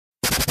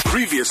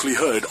Previously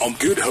heard on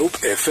Good Hope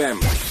FM.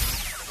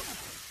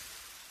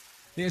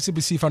 The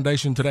SABC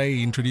Foundation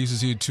today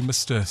introduces you to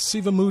Mr.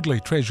 Siva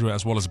Moodley, Treasurer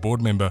as well as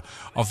Board Member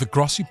of the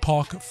Grassy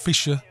Park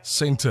Fisher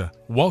Centre.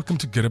 Welcome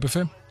to Good Hope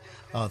FM.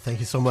 Thank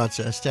you so much,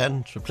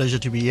 Stan. It's a pleasure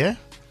to be here,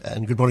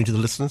 and good morning to the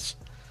listeners.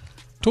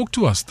 Talk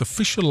to us, the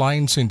Fisher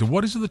Lion Centre.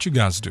 What is it that you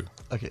guys do?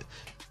 Okay.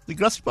 The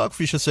Grassy Park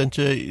Fisher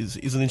Centre is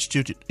an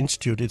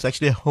institute. It's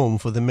actually a home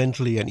for the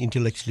mentally and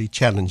intellectually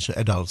challenged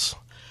adults.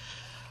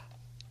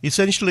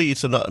 Essentially,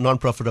 it's a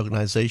non-profit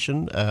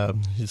organization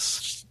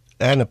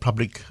and a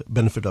public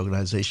benefit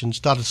organization.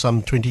 Started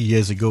some 20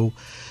 years ago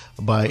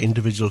by an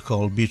individual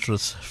called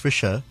Beatrice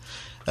Fisher.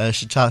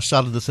 She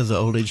started this as an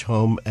old age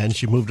home, and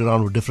she moved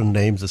around with different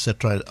names,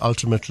 etc.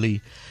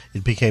 Ultimately,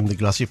 it became the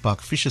Grassy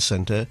Park Fisher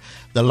Centre.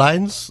 The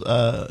Lions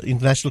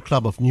International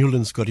Club of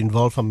Newlands got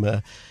involved from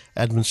an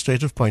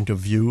administrative point of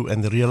view,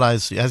 and they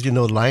realized, as you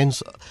know,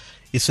 Lions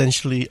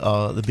essentially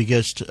are the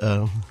biggest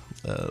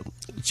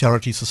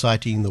charity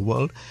society in the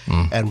world,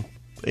 and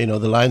you know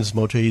the Lions'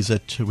 motto is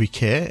that we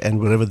care, and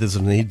wherever there's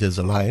a need, there's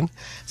a lion.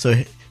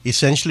 So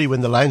essentially, when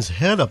the Lions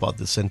heard about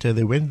the centre,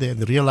 they went there and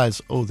they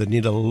realized, they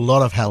need a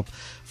lot of help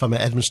from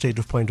an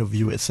administrative point of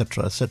view,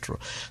 etc., etc.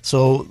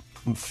 So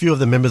a few of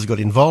the members got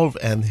involved,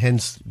 and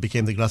hence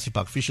became the Grassy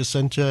Park Fisher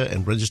Centre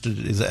and registered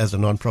as a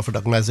non-profit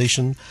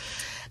organisation.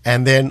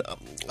 And then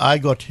I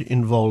got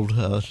involved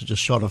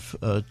just short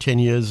of 10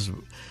 years.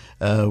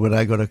 When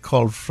I got a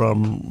call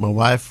from my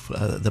wife,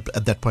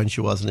 at that point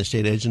she was an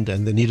estate agent,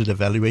 and they needed a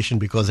valuation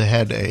because they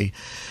had a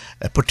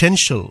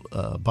potential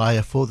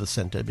buyer for the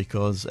centre,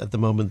 because at the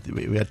moment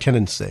we had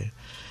tenants there.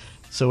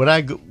 So when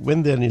I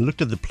went there and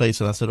looked at the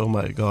place, and I said, oh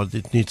my God,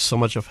 it needs so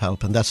much of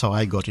help, and that's how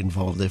I got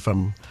involved there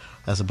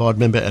as a board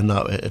member and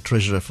now a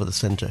treasurer for the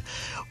centre.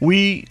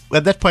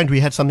 At that point we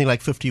had something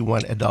like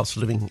 51 adults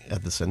living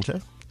at the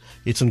centre.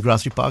 It's in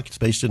Grassy Park. It's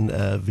based in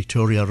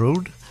Victoria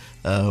Road.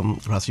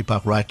 Grassy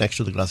Park, right next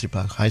to the Grassy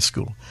Park High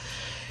School.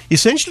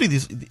 Essentially,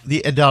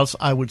 the adults,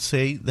 I would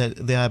say that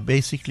they are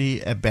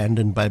basically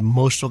abandoned by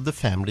most of the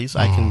families.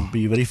 I can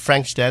be very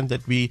frank, Stan,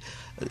 that we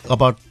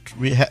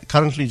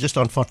currently just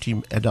on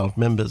 40 adult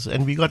members,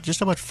 and we got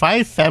just about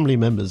 5 family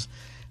members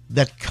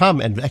that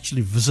come and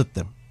actually visit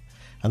them,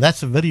 and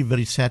that's a very,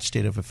 very sad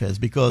state of affairs.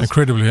 Because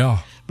incredibly, yeah.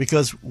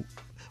 Because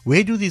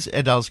where do these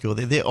adults go?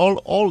 They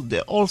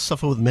all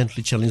suffer with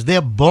mentally challenged. They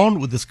are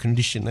born with this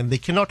condition, and they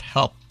cannot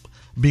help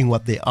being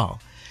what they are.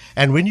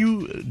 And when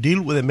you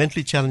deal with a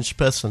mentally challenged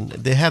person,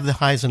 they have the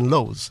highs and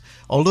lows.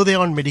 Although they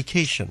are on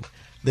medication,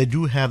 they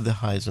do have the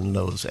highs and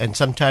lows, and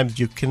sometimes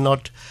you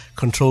cannot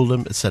control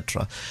them,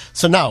 etc.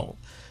 So now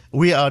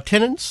we are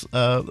tenants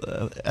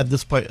at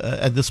this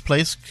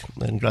place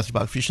in Grassy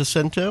Park Fisher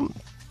Centre,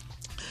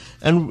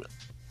 and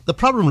the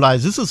problem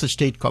lies, this is a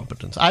state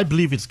competence. I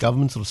believe it's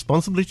government's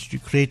responsibility to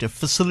create a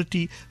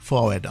facility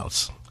for our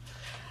adults.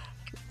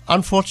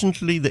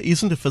 Unfortunately, there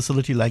isn't a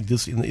facility like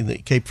this in the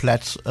Cape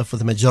Flats for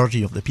the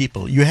majority of the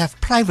people. You have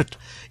private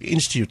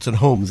institutes and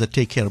homes that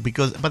take care of,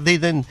 but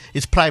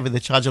it's private. They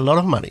charge a lot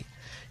of money.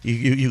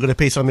 You're going to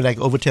pay something like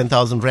over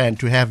 10,000 rand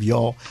to have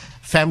your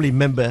family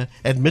member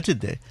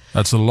admitted there.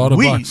 That's a lot of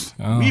bucks.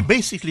 We're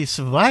basically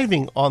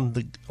surviving on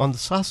the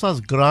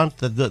SASA's grant,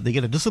 that they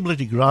get a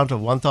disability grant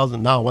of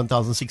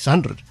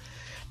 1,600.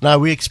 Now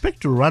we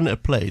expect to run a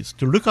place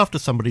to look after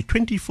somebody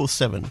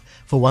 24/7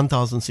 for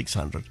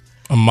 1,600.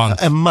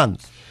 A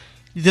month.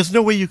 There's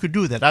no way you could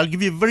do that. I'll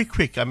give you very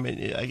quick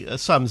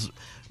sums.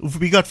 If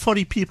we got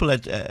 40 people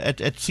at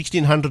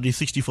 1,600 is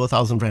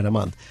 64,000 rand a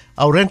month.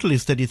 Our rental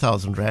is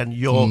 30,000 rand.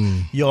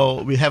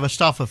 We have a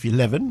staff of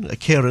 11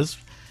 carers.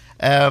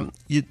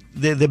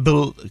 The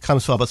bill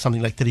comes to about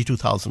something like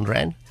 32,000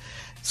 rand.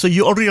 So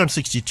you're already on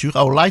 62.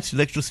 Our lights,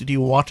 electricity,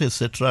 water,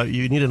 etc.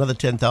 You need another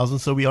 10,000.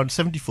 So we're on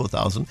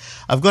 74,000.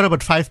 I've got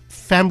about 5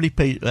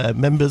 family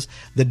members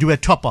that do a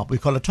top up. We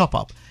call it top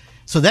up.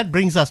 So that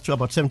brings us to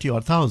about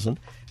 70,000.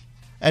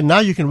 And now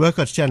you can work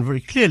out, Stan,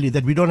 very clearly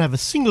that we don't have a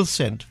single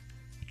cent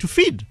to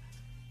feed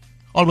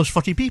almost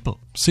 40 people.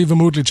 Siva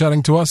Moodley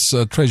chatting to us,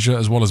 treasurer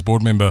as well as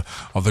board member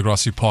of the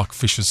Grassy Park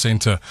Fisher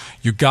Centre.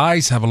 You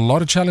guys have a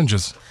lot of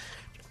challenges.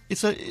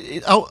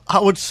 I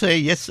would say,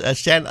 yes,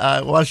 Stan,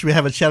 once we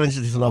have a challenge,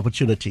 it is an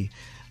opportunity.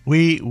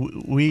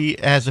 We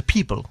as a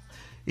people,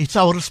 it's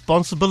our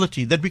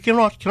responsibility that we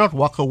cannot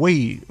walk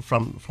away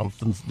from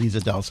these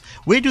adults.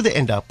 Where do they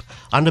end up?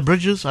 Under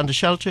bridges, under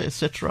shelter,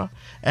 etc.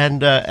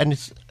 And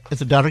it's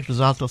a direct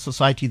result of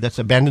society that's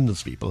abandoned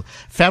these people.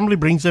 Family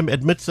brings them,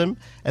 admits them,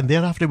 and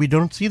thereafter we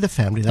don't see the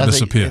family. They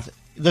disappear.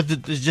 They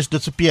just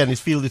disappear, and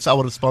it's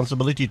our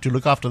responsibility to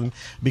look after them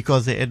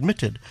because they're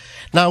admitted.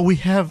 Now we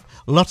have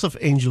lots of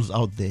angels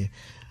out there.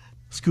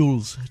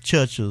 Schools,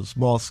 churches,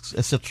 mosques,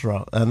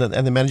 etc. And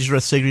the manager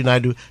at Segri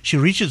Naidu, she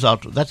reaches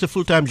out. That's a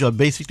full-time job,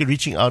 basically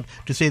reaching out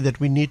to say that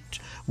we need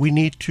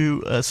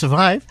to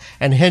survive,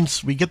 and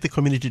hence we get the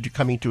community to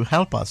coming to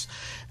help us.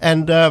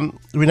 And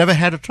we never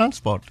had a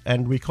transport,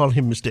 and we call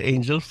him Mr.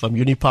 Angel from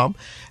Unipalm,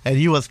 and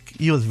he was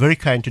very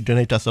kind to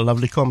donate us a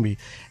lovely combi.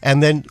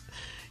 And then,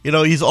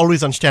 he's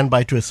always on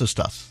standby to assist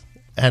us.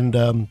 And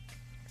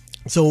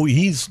So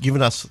he's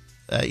given us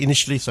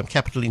initially some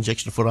capital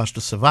injection for us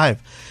to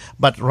survive.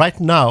 But right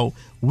now,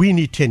 we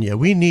need tenure.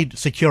 We need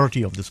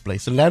security of this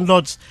place. The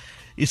landlords,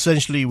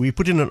 essentially, we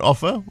put in an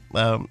offer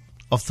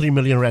of 3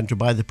 million rand to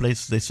buy the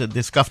place. They said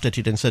they scoffed at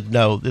it and said,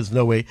 no, there's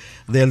no way.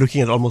 They're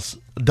looking at almost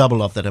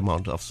double of that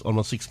amount, of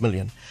almost 6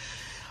 million.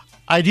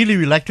 Ideally,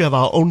 we like to have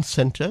our own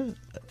center,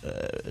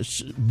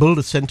 build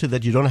a center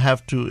that you don't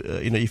have to,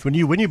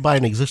 when you buy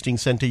an existing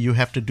center, you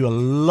have to do a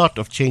lot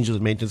of changes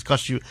and maintenance,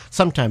 cost you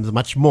sometimes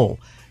much more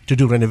to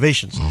do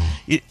renovations.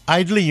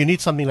 Ideally, you need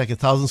something like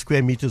 1,000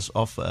 square meters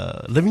of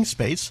living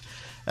space,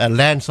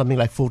 land something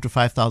like 4,000 to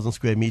 5,000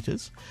 square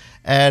meters.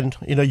 And,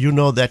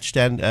 that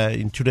stand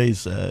in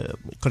today's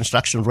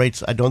construction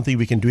rates, I don't think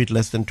we can do it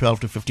less than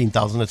 12 to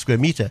 15,000 a square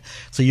meter.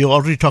 So you're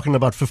already talking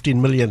about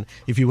 15 million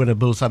if you want to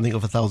build something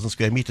of 1,000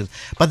 square meters.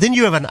 But then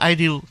you have an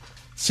ideal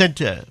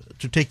center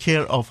to take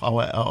care of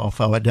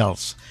our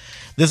adults.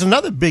 There's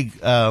another big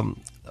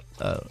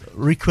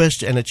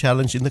request and a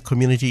challenge in the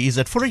community is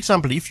that, for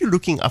example, if you're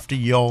looking after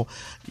your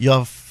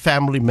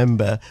family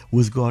member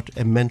who's got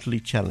a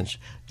mentally challenged,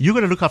 you're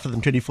going to look after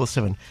them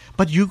 24/7.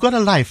 But you've got a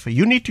life.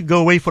 You need to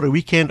go away for a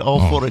weekend or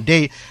for a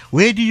day.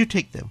 Where do you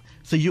take them?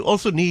 So you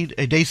also need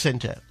a day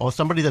center or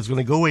somebody that's going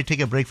to go away,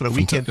 take a break for a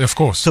weekend. Of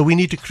course. So we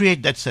need to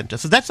create that center.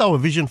 So that's our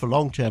vision for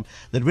long term,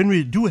 that when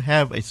we do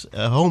have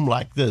a home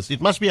like this,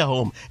 it must be a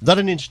home, not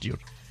an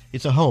institute.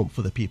 It's a home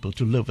for the people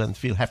to live and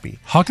feel happy.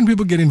 How can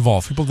people get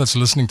involved? People that's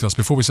listening to us,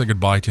 before we say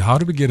goodbye to you, how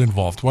do we get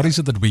involved? What is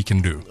it that we can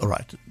do? All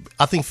right.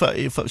 I think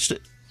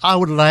I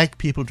would like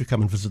people to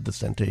come and visit the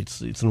center.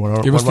 It's in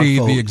Give us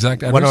the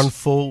exact address.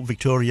 114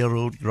 Victoria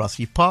Road,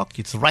 Grassy Park.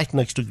 It's right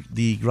next to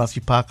the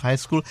Grassy Park High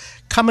School.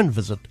 Come and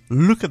visit.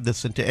 Look at the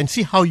center and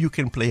see how you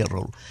can play a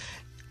role.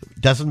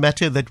 Doesn't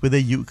matter that whether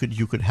you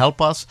could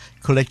help us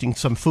collecting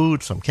some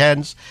food, some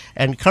cans.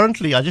 And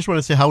currently, I just want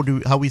to say how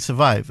we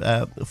survive.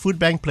 Food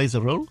bank plays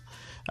a role.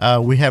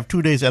 We have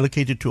 2 days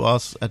allocated to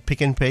us at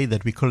Pick and Pay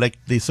that we collect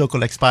the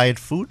so-called expired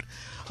food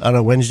on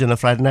a Wednesday and a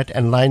Friday night.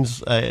 And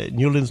Lions,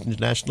 Newlands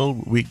International,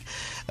 we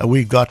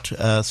got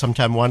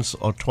sometime once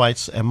or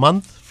twice a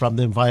month from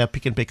them via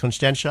Pick and Pay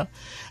Constantia.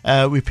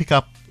 We pick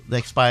up the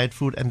expired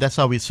food, and that's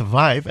how we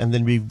survive. And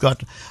then we've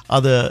got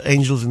other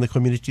angels in the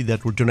community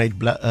that will donate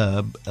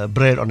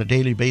bread on a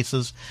daily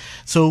basis.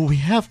 So we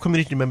have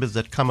community members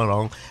that come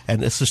along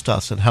and assist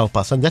us and help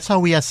us, and that's how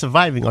we are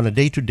surviving on a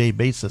day-to-day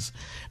basis.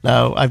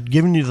 Now, I've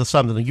given you the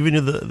sums and I've given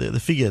you the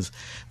figures.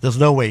 There's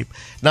no way.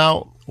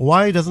 Now,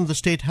 why doesn't the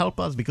state help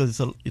us? Because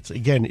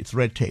it's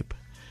red tape.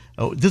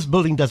 This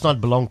building does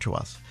not belong to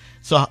us.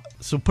 So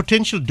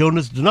potential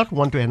donors do not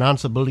want to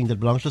enhance a building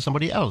that belongs to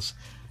somebody else.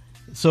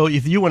 So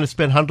if you want to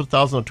spend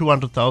 100,000 or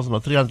 200,000 or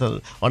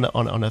 300,000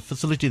 on a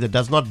facility that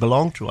does not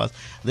belong to us,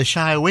 they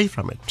shy away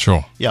from it.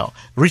 Sure. Yeah.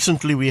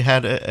 Recently, we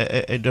had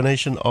a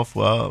donation of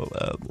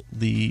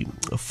the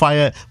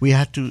fire. We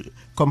had to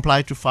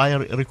comply to fire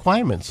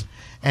requirements,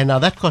 and now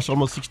that cost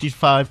almost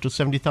 65 to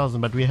 70,000.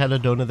 But we had a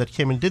donor that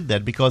came and did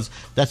that because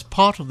that's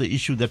part of the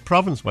issue that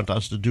province want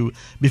us to do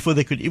before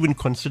they could even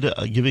consider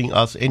giving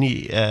us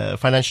any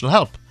financial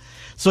help.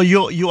 So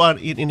you are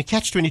in a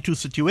catch-22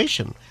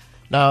 situation.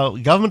 Now,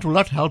 government will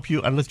not help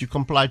you unless you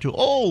comply to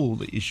all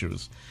the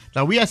issues.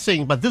 Now, we are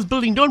saying, but this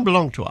building don't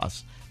belong to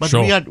us. But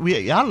sure.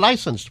 we are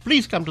licensed.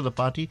 Please come to the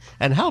party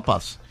and help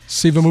us.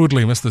 Siva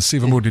Moodley, Mr.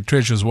 Siva Moodley,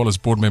 Treasurer as well as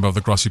board member of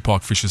the Grassy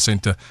Park Fisher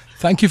Centre.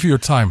 Thank you for your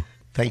time.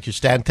 Thank you,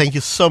 Stan. Thank you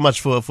so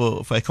much for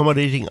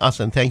accommodating us,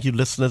 and thank you,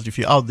 listeners. If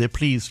you're out there,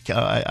 please,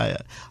 I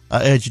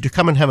urge you to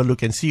come and have a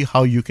look and see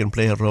how you can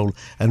play a role.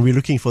 And we're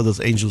looking for those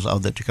angels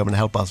out there to come and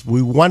help us.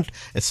 We want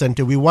a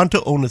center. We want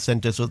to own a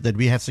center so that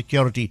we have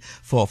security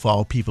for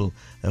our people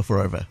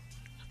forever.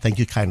 Thank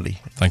you kindly.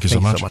 Thank you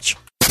so much.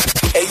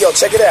 Hey, yo,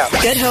 check it out.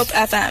 Good Hope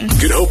FM.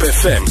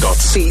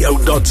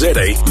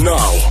 GoodHopeFM.co.za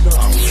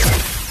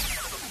now.